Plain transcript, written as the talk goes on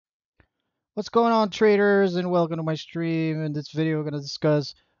What's going on, traders, and welcome to my stream. In this video, we're gonna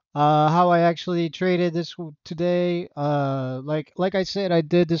discuss how I actually traded today. Like I said, I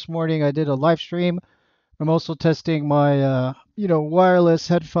did this morning. I did a live stream. I'm also testing my wireless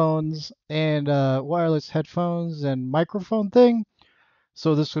headphones and microphone thing.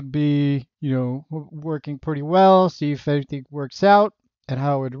 So this would be working pretty well. See if everything works out and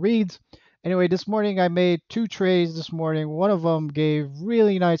how it reads. Anyway, this morning I made two trades this morning. One of them gave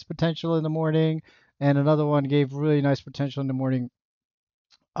really nice potential in the morning, and another one gave really nice potential in the morning.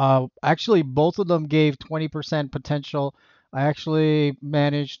 Actually, both of them gave 20% potential. I actually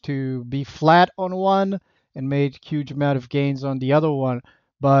managed to be flat on one and made huge amount of gains on the other one.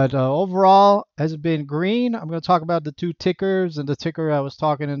 But overall, has been green. I'm going to talk about the two tickers and the ticker I was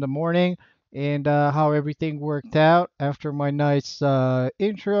talking in the morning and how everything worked out after my nice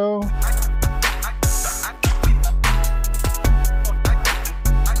intro.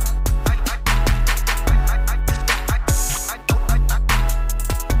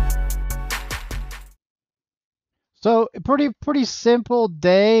 So a pretty simple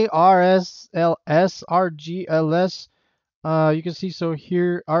day. RSLS, RGLS. You can see so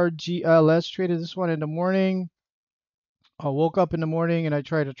here RGLS traded this one in the morning. I woke up in the morning and I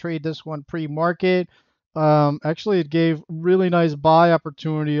tried to trade this one pre-market. Actually, it gave really nice buy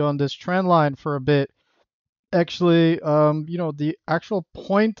opportunity on this trend line for a bit. Actually, the actual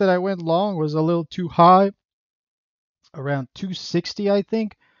point that I went long was a little too high, around 260, I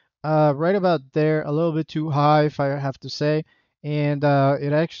think. Right about there, a little bit too high, if I have to say. And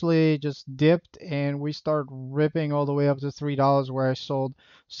it actually just dipped, and we started ripping all the way up to $3 where I sold.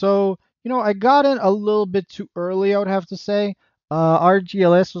 So, I got in a little bit too early, I would have to say.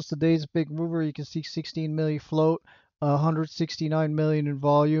 RGLS was today's big mover. You can see 16 million float, 169 million in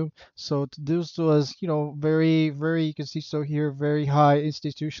volume. So this was, very, you can see so here, very high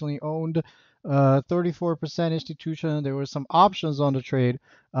institutionally owned. 34% institution. There were some options on the trade. It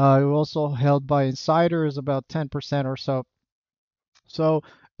was also held by insiders, about 10% or so. So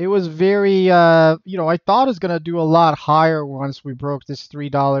it was very, I thought it was going to do a lot higher once we broke this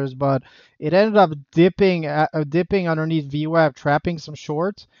 $3, but it ended up dipping underneath VWAP, trapping some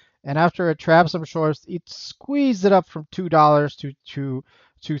shorts. And after it trapped some shorts, it squeezed it up from $2 to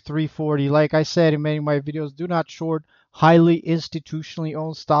 340. Like I said in many of my videos, do not short highly institutionally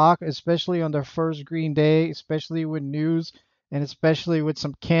owned stock, especially on their first green day, especially with news and especially with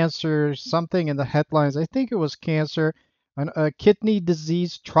some cancer, something in the headlines. I think it was cancer, a kidney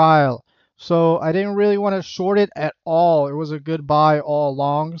disease trial. So I didn't really want to short it at all. It was a good buy all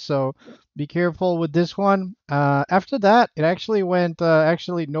along. So be careful with this one. After that, it actually went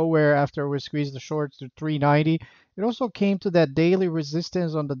actually nowhere after we squeezed the shorts to 390. It also came to that daily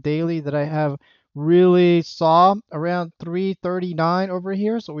resistance on the daily that I have really saw around 339 over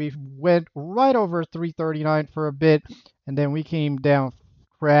here. So we went right over 339 for a bit, and then we came down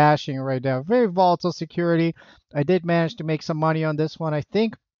crashing right down. Very volatile security. I did manage to make some money on this one. I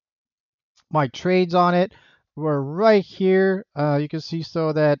think my trades on it were right here. You can see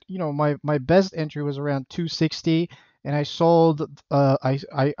so that my best entry was around 260, and I sold. I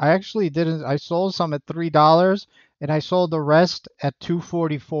actually didn't. I sold some at $3, and I sold the rest at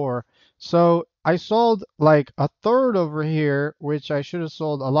 244. So I sold like a third over here, which I should have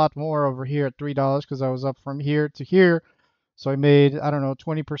sold a lot more over here at $3 because I was up from here to here. So I made, I don't know,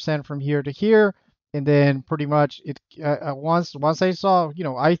 20% from here to here. And then pretty much once I saw,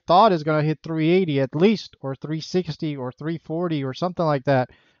 I thought it's gonna hit 380 at least, or 360 or 340 or something like that.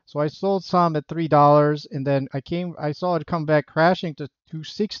 So I sold some at $3, and then I saw it come back crashing to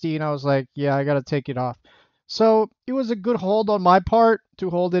 260, and I was like, yeah, I gotta take it off. So it was a good hold on my part to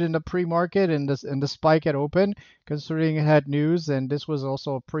hold it in the pre-market and the spike at open, considering it had news, and this was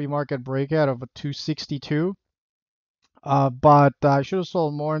also a pre-market breakout of a 262. But I should have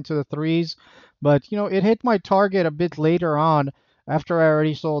sold more into the threes. But it hit my target a bit later on after I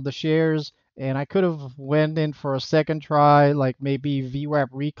already sold the shares, and I could have went in for a second try, like maybe VWAP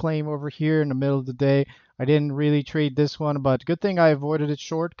reclaim over here in the middle of the day. I didn't really trade this one, but good thing I avoided it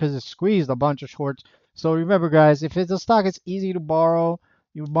short because it squeezed a bunch of shorts. So remember, guys, if it's a stock it's easy to borrow,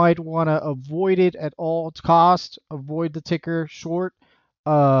 you might want to avoid it at all costs. Avoid the ticker short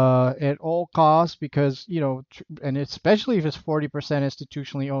at all costs because and especially if it's 40%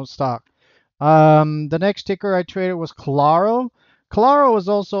 institutionally owned stock. The next ticker I traded was Claro. Claro was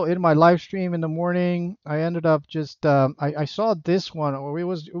also in my live stream in the morning. I ended up just I saw this one, or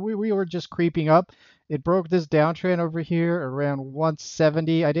we were just creeping up. It broke this downtrend over here around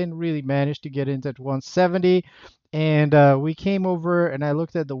 170. I didn't really manage to get into 170, and we came over and I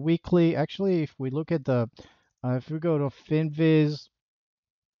looked at the weekly. Actually, if we look at the if we go to FinViz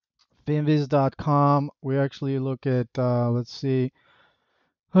finviz.com. We actually look at let's see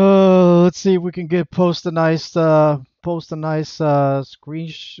if we can get post a nice post a nice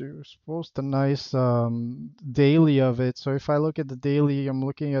daily of it. So if I look at the daily, I'm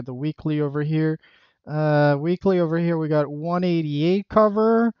looking at the weekly over here. Weekly over here we got 188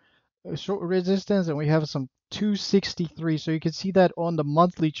 cover, short resistance, and we have some 263. So you can see that on the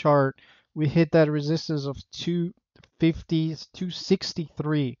monthly chart we hit that resistance of 250,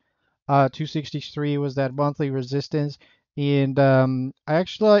 263. 263 was that monthly resistance. And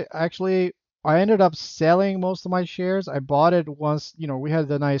I ended up selling most of my shares. I bought it once, we had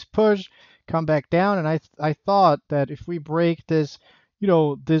the nice push, come back down, and I thought that if we break this,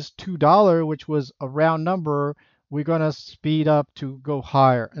 this $2, which was a round number, we're gonna speed up to go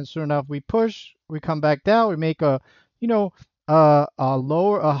higher. And sure enough, we push, we come back down, we make you know, a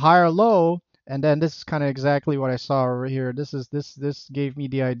higher low, and then this is kind of exactly what I saw over here. This gave me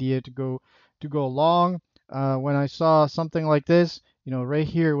the idea to go long. When I saw something like this, right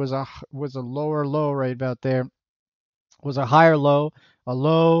here was a lower low right about there, was a higher low, a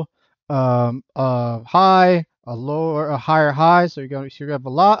low, a high, a lower, a higher high. So you have a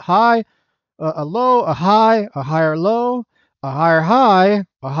lot high, a low, a high, a higher low, a higher high,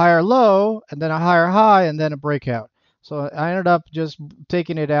 a higher low, and then a higher high, and then a breakout. So I ended up just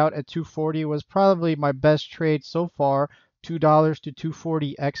taking it out at 240. It was probably my best trade so far. $2 to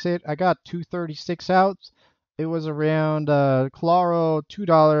 240 exit. I got 236 out. It was around Claro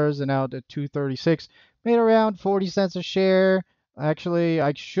 $2 and out at 236. Made around 40 cents a share. Actually,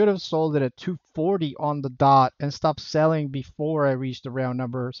 I should have sold it at 240 on the dot and stopped selling before I reached the round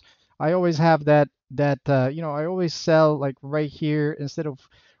numbers. I always have I always sell like right here instead of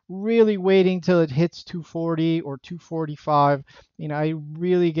really waiting till it hits 240 or 245. I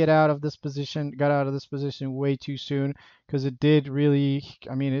really got out of this position way too soon because it did really,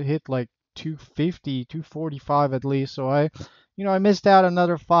 it hit like 250, 245 at least. So I missed out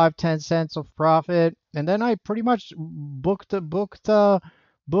another 5-10 cents of profit, and then I pretty much booked the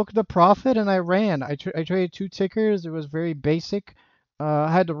profit and I ran. I traded two tickers. It was very basic.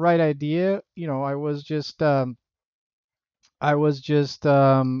 I had the right idea. I was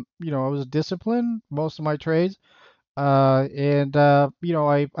disciplined most of my trades. And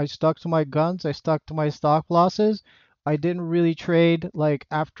I stuck to my guns. I stuck to my stop losses. I didn't really trade like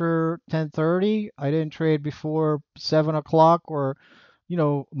after 10:30. I didn't trade before 7 o'clock, or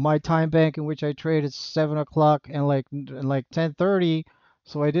my time bank in which I trade is 7 o'clock and like 10:30.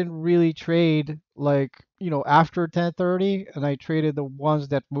 So I didn't really trade like after 10:30, and I traded the ones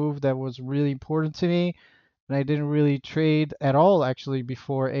that moved that was really important to me, and I didn't really trade at all actually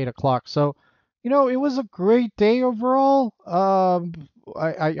before 8 o'clock. So, it was a great day overall.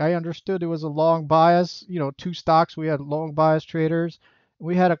 I understood it was a long bias. Two stocks we had long bias traders.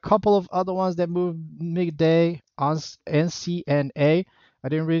 We had a couple of other ones that moved midday on NCNA. I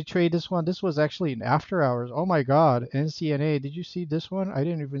didn't really trade this one. This was actually in after hours. Oh my God, NCNA. Did you see this one? I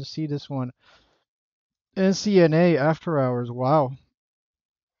didn't even see this one. NCNA after hours. Wow.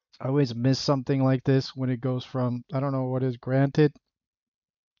 I always miss something like this when it goes from, I don't know what is granted,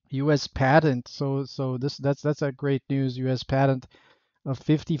 U.S. patent. So that's a great news. U.S. patent of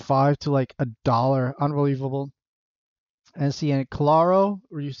 55 to like $1. Unbelievable. NCN Claro,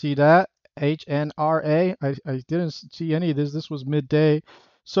 where you see that HNRA. I didn't see any of this. This was midday.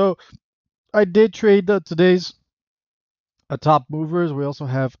 So I did trade today's top movers. We also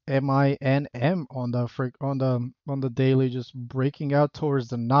have MINM on the daily, just breaking out towards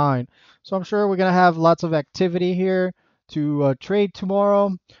the 9. So I'm sure we're gonna have lots of activity here to trade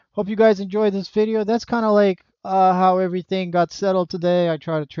tomorrow. Hope you guys enjoyed this video. That's kind of like how everything got settled today. I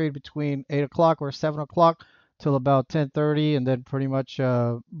try to trade between 8 o'clock or 7 o'clock till about 10:30, and then pretty much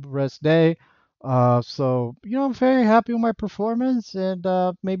rest day. So I'm very happy with my performance, and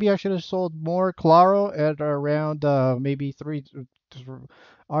maybe I should have sold more Claro at around maybe three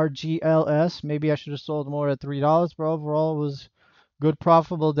RGLS. Maybe I should have sold more at $3, but overall it was good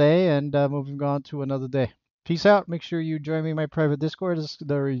profitable day, and moving on to another day. Peace out. Make sure you join me in my private Discord. This is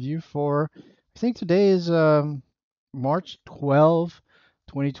the review for, I think today is March 12,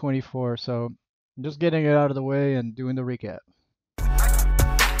 2024. So just getting it out of the way and doing the recap.